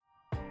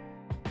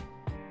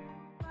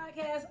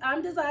Podcast.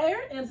 I'm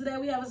Desire, and today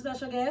we have a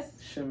special guest,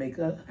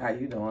 Shamika. How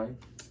you doing?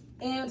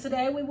 And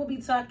today we will be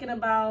talking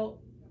about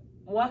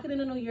walking in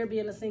the new year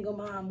being a single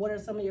mom. What are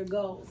some of your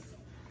goals?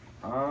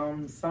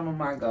 Some of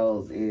my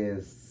goals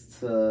is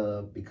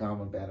to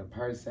become a better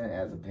person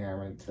as a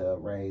parent, to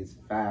raise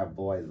 5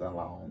 boys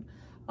alone.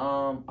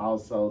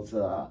 Also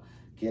to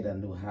get a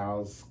new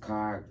house,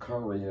 car,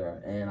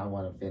 career, and I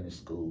want to finish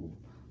school.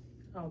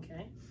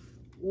 Okay.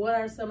 What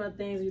are some of the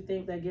things you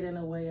think that get in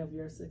the way of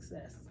your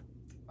success?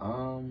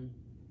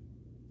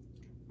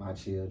 My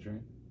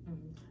children,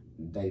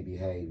 their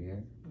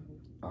behavior,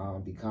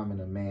 becoming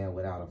a man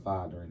without a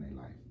father in their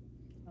life.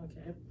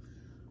 Okay.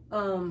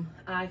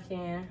 I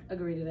can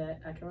agree to that.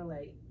 I can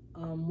relate.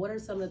 What are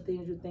some of the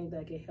things you think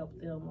that can help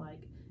them,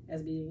 like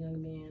as being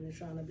young men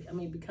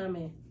and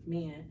becoming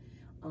men?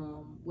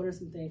 What are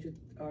some things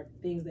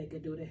things they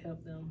could do to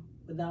help them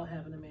without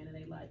having a man in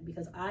their life?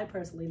 Because I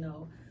personally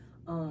know,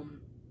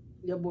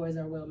 your boys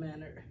are well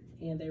mannered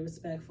and they're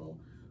respectful.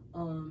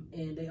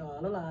 And they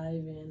all alive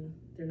and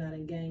they're not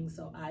in gangs,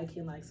 so I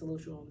can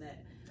salute you on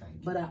that.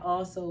 But I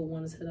also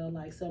wanted to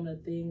know some of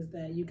the things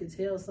that you could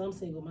tell some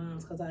single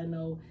moms, because I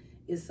know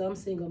it's some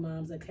single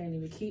moms that can't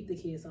even keep the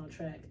kids on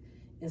track.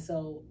 And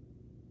so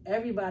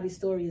everybody's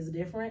story is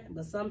different,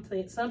 but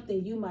something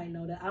you might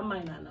know that I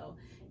might not know,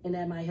 and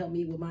that might help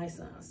me with my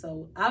son.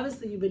 So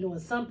obviously you've been doing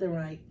something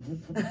right.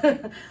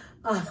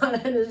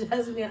 And it's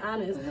just being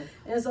honest.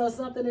 And so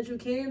something that you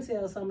can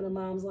tell some of the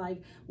moms,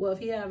 well, if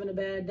he having a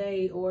bad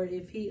day, or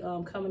if he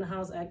come in the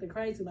house acting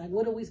crazy,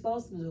 what are we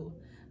supposed to do?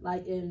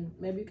 And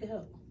maybe you can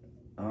help.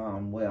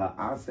 Well,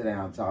 I'll sit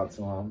down and talk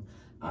to them.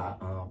 I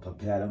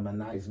prepare them a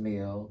nice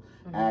meal,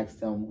 ask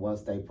them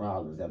what's their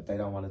problems. If they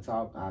don't want to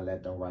talk, I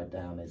let them write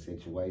down their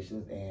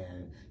situations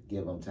and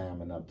give them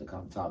time enough to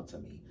come talk to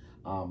me.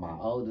 My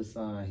oldest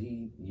son,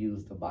 he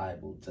used the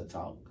Bible to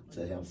talk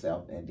to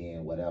himself, and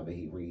then whatever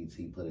he reads,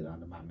 he put it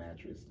under my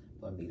mattress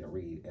for me to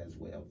read as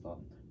well for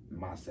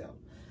myself.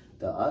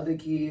 The other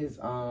kids,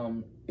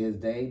 is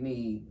they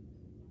need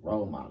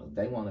role models.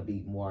 They want to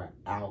be more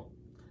out,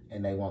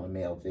 and they want a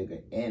male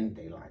figure in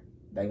their life.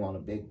 They want a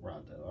big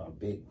brother or a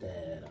big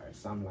dad or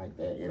something like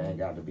that. It ain't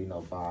got to be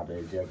no father.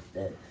 It's just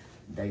that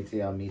they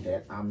tell me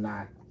that I'm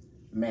not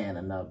man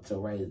enough to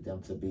raise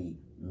them to be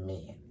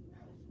men.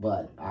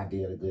 But I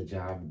did a good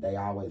job. They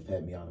always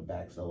pat me on the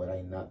back, so it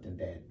ain't nothing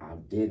that I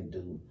didn't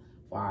do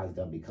as far as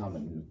them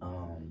becoming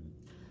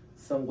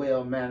some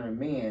well-mannered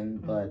men,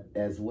 but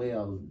as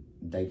well,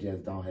 they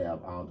just don't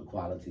have all the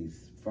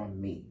qualities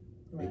from me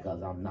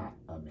because I'm not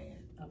a man.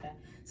 Okay.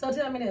 So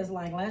tell me this,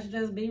 let's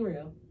just be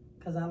real,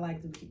 because I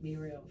like to be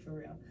real, for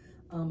real.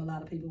 A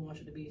lot of people want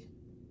you to be,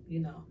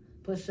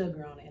 put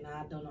sugar on it, and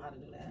I don't know how to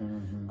do that.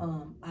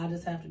 I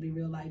just have to be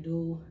real,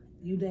 dude,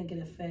 you think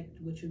it affect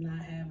with you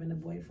not having a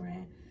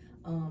boyfriend?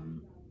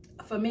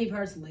 For me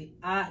personally,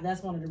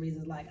 that's one of the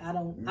reasons. I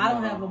don't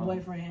have a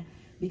boyfriend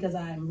because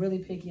I'm really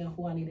picky on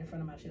who I need in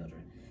front of my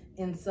children.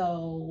 And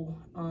so,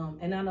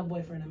 and not a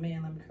boyfriend, a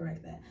man. Let me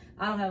correct that.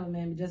 I don't have a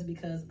man just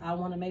because I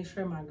want to make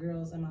sure my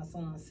girls and my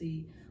sons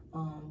see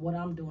what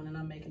I'm doing, and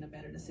I'm making a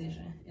better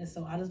decision. And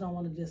so I just don't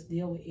want to just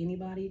deal with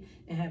anybody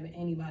and having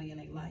anybody in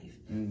their life.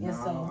 No, and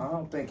so I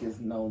don't think it's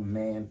no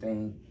man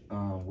thing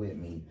with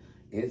me.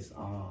 It's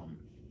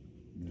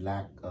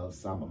lack of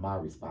some of my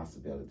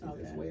responsibilities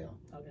as well.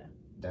 Okay.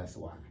 That's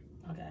why.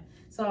 Okay.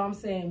 So I'm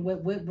saying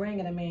with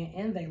bringing a man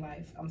in their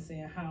life, I'm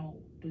saying, how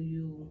do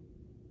you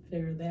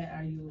figure that?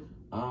 Are you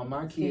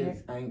my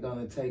kids ain't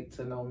gonna take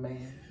to no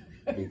man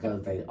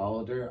because they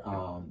older.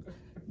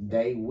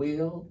 They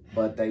will,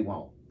 but they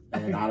won't.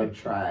 And I've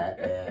tried,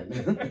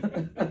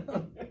 and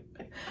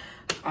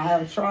I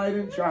have tried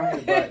and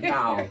tried, but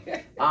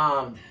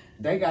no.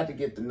 They got to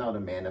get to know the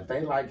man. If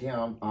they like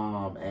him,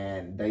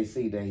 and they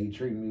see that he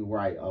treat me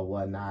right or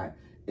whatnot,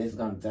 it's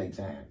gonna take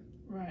time.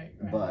 Right.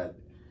 But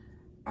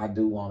I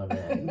do want a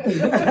man.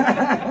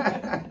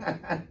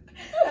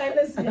 Hey,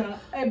 listen, y'all.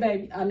 Hey,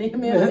 baby, I need a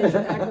man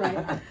to act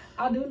right.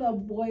 I do know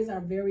boys are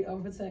very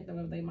overprotective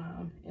of their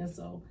mom, and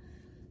so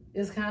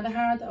it's kind of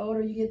hard. The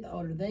older you get, the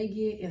older they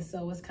get, and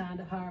so it's kind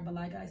of hard. But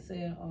like I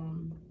said,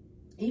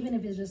 even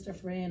if it's just a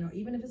friend or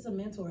even if it's a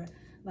mentor,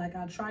 I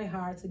try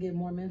hard to get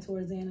more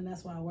mentors in, and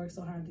that's why I work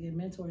so hard to get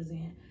mentors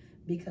in,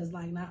 because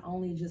not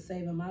only just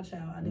saving my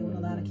child, I deal with a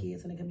lot of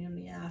kids in the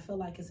community, and I feel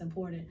like it's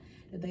important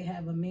that they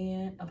have a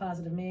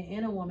positive man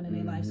and a woman in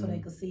their life, so they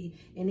can see.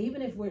 And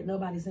even if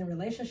nobody's in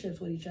relationships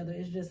with each other,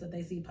 it's just that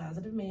they see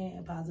positive men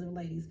and positive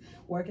ladies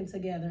working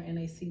together, and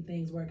they see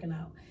things working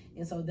out.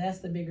 And so that's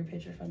the bigger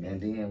picture for me.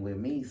 And then with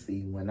me,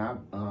 see, when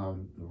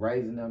I'm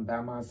raising them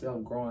by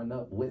myself, growing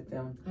up with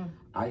them,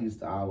 I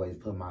used to always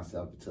put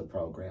myself to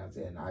programs,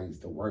 and I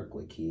used to work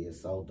with kids.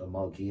 So the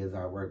more kids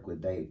I work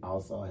with, they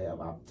also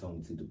have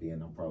opportunity to be in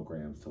them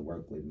programs to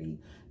work with me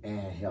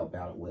and help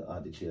out with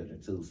other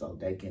children too, so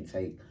they can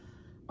take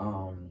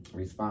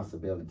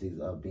responsibilities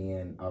of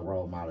being a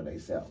role model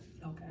themselves.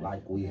 Okay.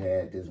 Like we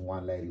had this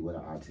one lady with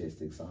an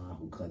autistic son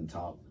who couldn't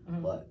talk,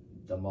 but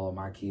the more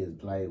my kids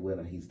played with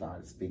him, he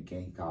started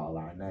speaking. He called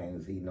our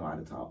names. He know how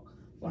to talk.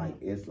 Like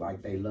it's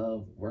like they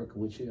love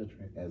working with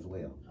children as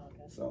well.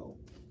 Okay. So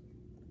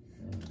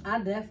I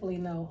definitely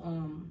know.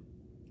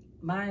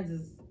 Mine's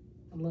is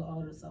a little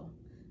older, so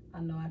I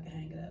know I can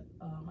hang it up.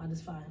 I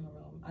just find him a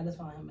role. I just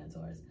find him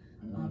mentors.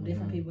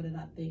 Different people that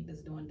I think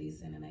that's doing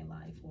decent in their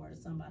life, or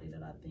somebody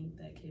that I think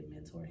that can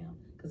mentor him.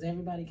 Because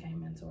everybody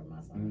can't mentor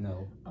my son.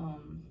 No.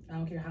 I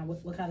don't care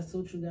what kind of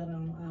suit you got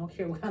on. I don't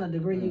care what kind of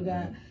degree you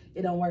got.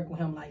 It don't work with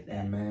him like that.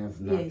 And man's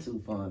not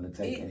too fun to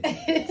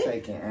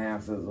taking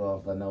answers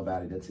or for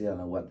nobody to tell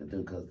him what to do.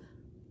 Because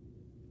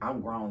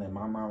I'm grown and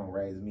my mama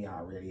raised me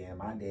already, and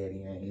my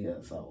daddy ain't here,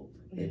 so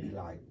it'd be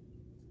like,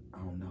 I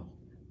don't know.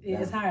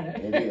 It's harder.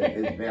 It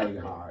is. It's very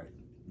hard.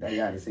 They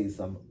got to see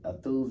some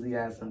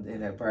enthusiasm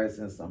in that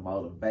person, some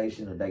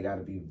motivation, or they got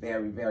to be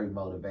very, very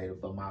motivated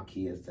for my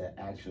kids to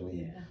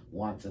actually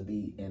want to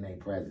be in their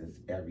presence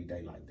every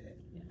day like that.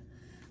 Yeah,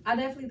 I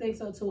definitely think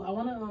so too. I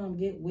want to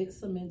get with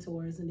some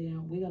mentors, and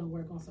then we're gonna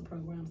work on some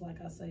programs, like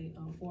I say,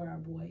 for our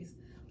boys,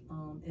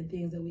 and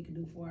things that we can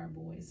do for our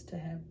boys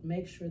to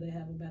make sure they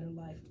have a better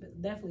life,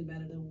 definitely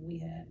better than what we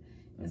had.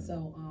 And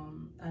so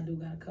I do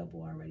got a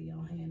couple already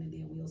on hand, and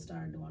then we'll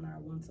start doing our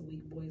once a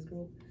week boys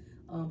group.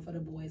 For the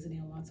boys, and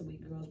then once a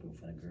week girls group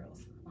for the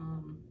girls,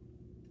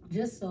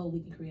 just so we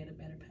can create a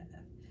better path.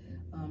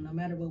 No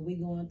matter what we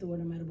going through, or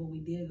no matter what we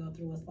did go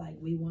through, it's like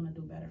we want to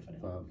do better for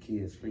them. For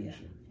kids'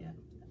 future. Yeah.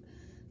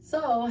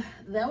 So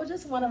that was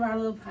just one of our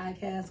little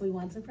podcasts we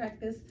want to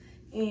practice,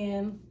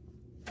 and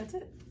that's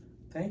it.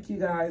 Thank you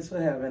guys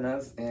for having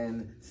us,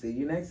 and see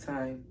you next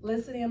time.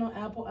 Listen in on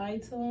Apple,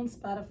 iTunes,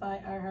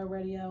 Spotify,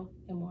 iHeartRadio,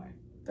 and more.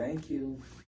 Thank you.